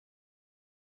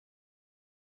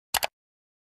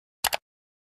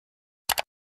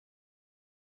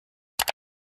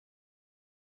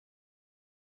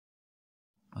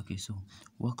Okay, so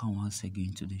welcome once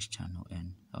again to this channel,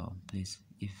 and please,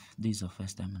 if this is your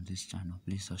first time on this channel,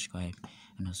 please subscribe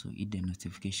and also hit the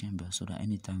notification bell so that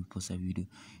anytime we post a video,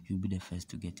 you'll be the first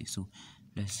to get it. So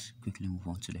let's quickly move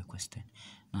on to the question.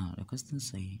 Now the question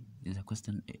is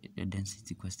a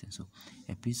density question. So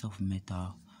a piece of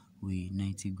metal weighs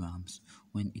 90 grams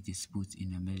when it is put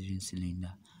in a measuring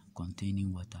cylinder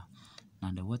containing water.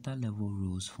 Now the water level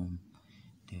rose from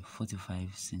the 45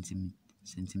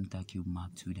 centimeter cube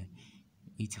mark to the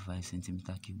 85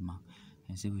 centimeter cube mark,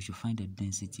 and so we should find the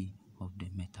density of the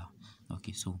metal.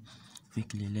 Okay, so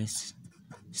quickly let's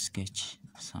sketch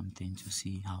something to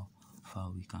see how far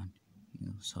we can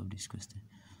solve this question.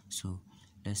 So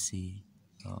let's say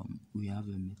we have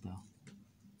a metal.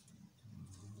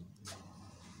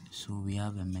 So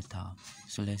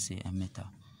let's say a metal.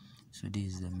 So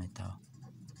this is the metal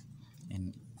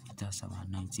and it has about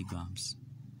 90 grams.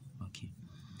 Okay,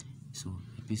 so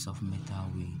a piece of metal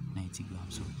weighs 90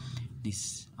 grams. So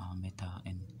this metal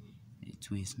and it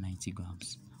weighs 90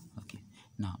 grams. Okay,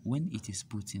 now when it is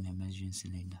put in a measuring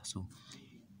cylinder, so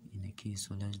in a case,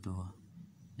 so let's do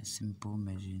a simple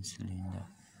measuring cylinder.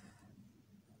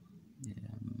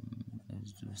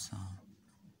 Let's do some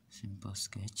simple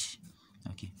sketch.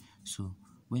 Okay, so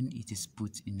when it is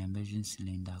put in a measuring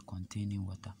cylinder containing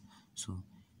water, so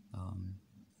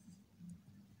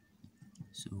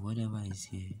whatever is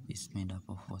here is made up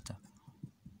of water.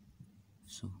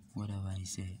 So whatever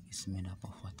is here is made up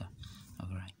of water.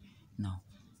 Alright, now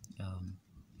it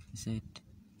said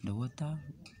the water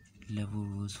level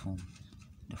rose from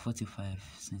the 45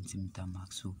 centimeter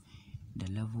mark. So the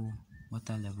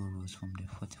water level rose from the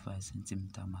 45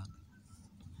 centimeter mark.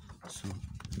 So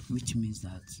which means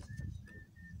that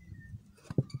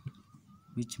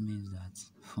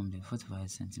from the 45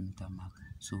 centimeter mark,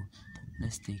 so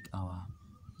let's take our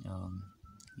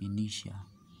initial.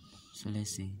 So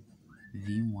let's say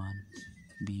V1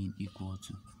 being equal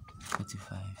to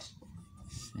 45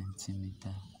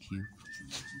 centimeter cube,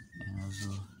 and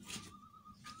also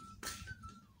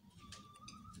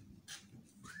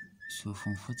so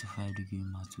from 45 degree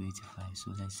mark to 85.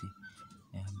 So let's say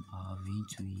our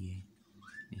V2 here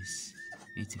is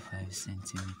 85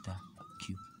 centimeter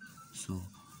cube. So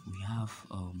we have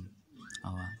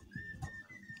our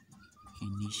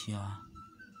initial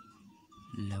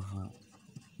level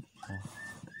of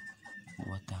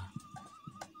water.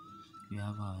 We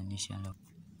have our initial level.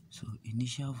 So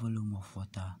initial volume of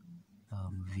water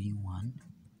V1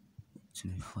 to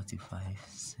 45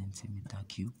 centimeter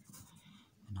cube,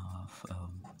 and our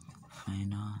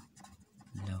final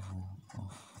level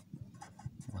of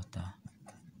water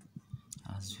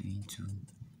as V2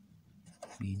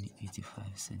 being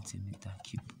 85 centimeter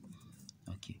cube.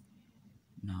 Okay,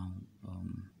 now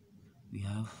we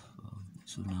have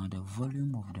so now the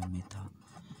volume of the metal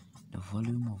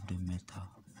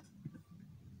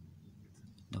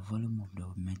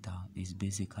is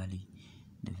basically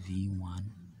the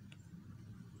V1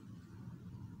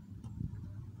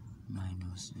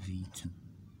 minus V2.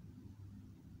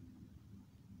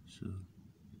 So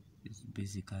it's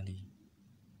basically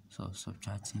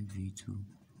subtracting V2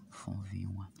 from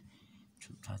V1,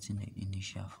 subtracting the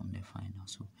initial from the final.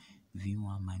 So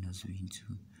V1 minus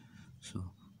V2.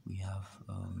 So we have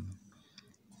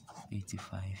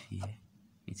 85 here,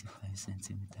 85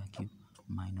 centimeter cube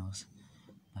minus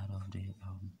that of the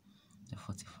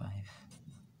 45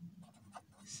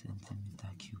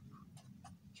 centimeter cube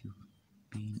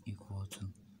being equal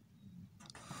to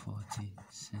 40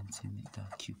 centimeter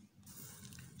cube.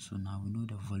 So now we know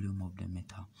the volume of the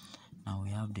metal. Now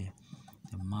we have the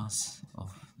mass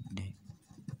of the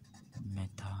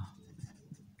metal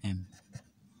M.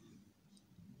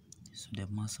 So the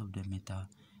mass of the metal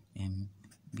M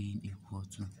being equal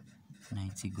to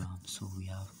 90 grams. So we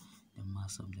have the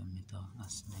mass of the metal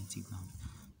as 90 grams.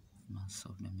 Mass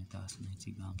of the metal as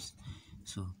 90 grams.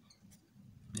 So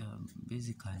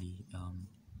basically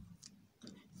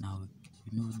now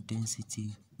we know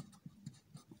density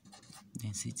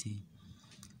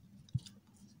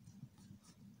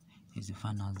is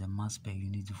defined as the mass per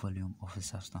unit volume of a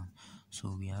substance.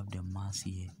 So we have the mass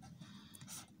here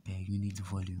per unit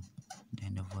volume,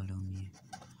 then the volume here.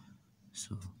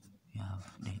 So we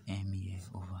have the M here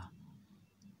over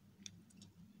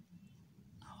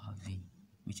our V,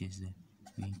 which is the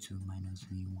V2 minus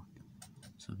V1.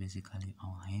 So basically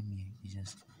our M here is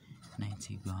just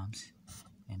 90 grams,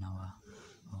 and our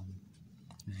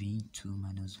V2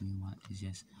 minus V1 is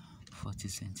just 40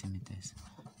 centimeters.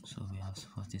 So we have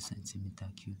 40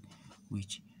 centimeter cube,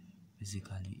 which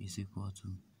basically is equal to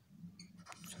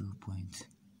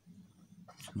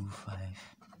 2.25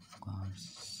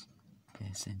 grams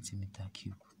per centimeter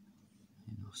cube.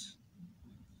 minus.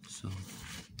 So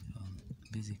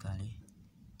basically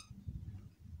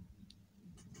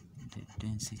the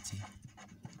density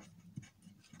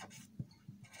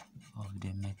of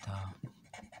the metal,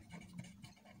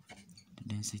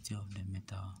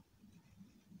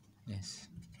 is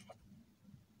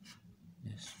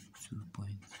 2.25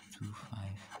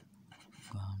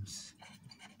 grams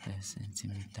per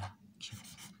centimeter cube.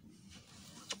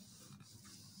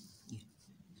 Yeah.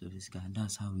 So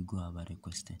that's how we go about the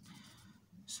question.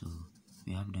 So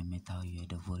we have the metal here,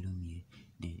 the volume here,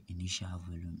 the initial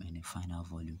volume and the final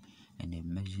volume, and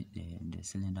the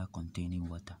cylinder containing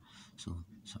water. So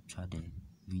subtract the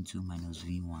V2 minus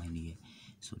V1 here.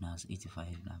 So that's 85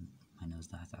 minus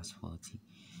that's 40.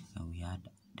 And we had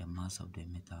the mass of the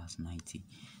metal as 90.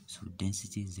 So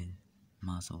density is the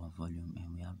mass over volume,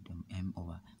 and we have the M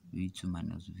over V2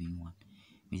 minus V1,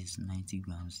 which is 90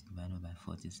 grams divided by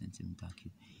 40 centimeter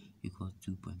cube equals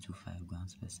 2.25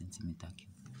 grams per centimeter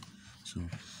cube. So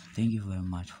thank you very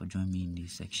much for joining me in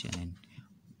this section, and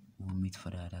we'll meet for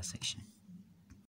the other section.